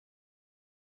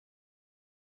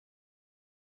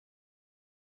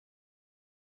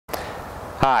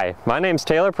Hi, my name's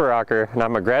Taylor Paracher, and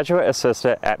I'm a graduate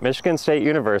assistant at Michigan State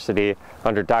University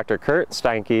under Dr. Kurt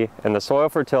Steinke in the Soil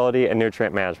Fertility and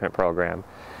Nutrient Management program.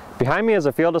 Behind me is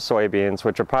a field of soybeans,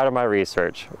 which are part of my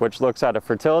research, which looks at a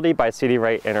fertility by seeding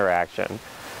rate interaction.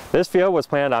 This field was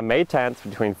planted on May 10th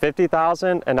between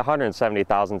 50,000 and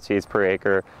 170,000 seeds per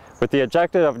acre, with the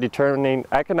objective of determining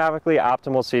economically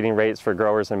optimal seeding rates for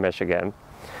growers in Michigan.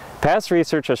 Past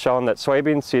research has shown that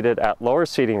soybeans seeded at lower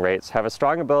seeding rates have a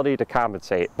strong ability to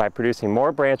compensate by producing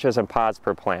more branches and pods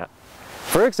per plant.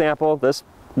 For example, this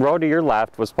row to your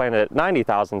left was planted at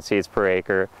 90,000 seeds per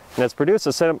acre and has produced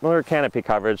a similar canopy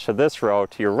coverage to this row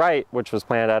to your right, which was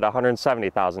planted at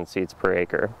 170,000 seeds per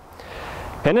acre.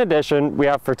 In addition, we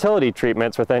have fertility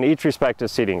treatments within each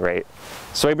respective seeding rate.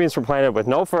 Soybeans were planted with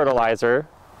no fertilizer,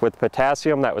 with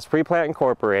potassium that was pre-plant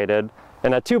incorporated,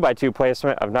 and a 2x2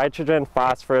 placement of nitrogen,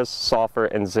 phosphorus, sulfur,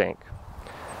 and zinc.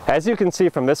 As you can see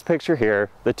from this picture here,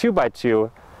 the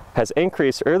 2x2 has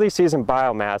increased early season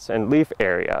biomass and leaf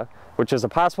area, which is a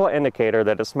possible indicator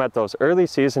that it's met those early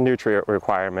season nutrient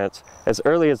requirements as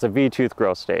early as the V-tooth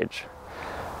growth stage.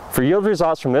 For yield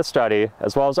results from this study,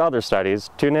 as well as other studies,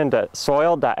 tune in to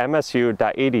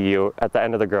soil.msu.edu at the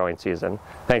end of the growing season.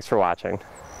 Thanks for watching.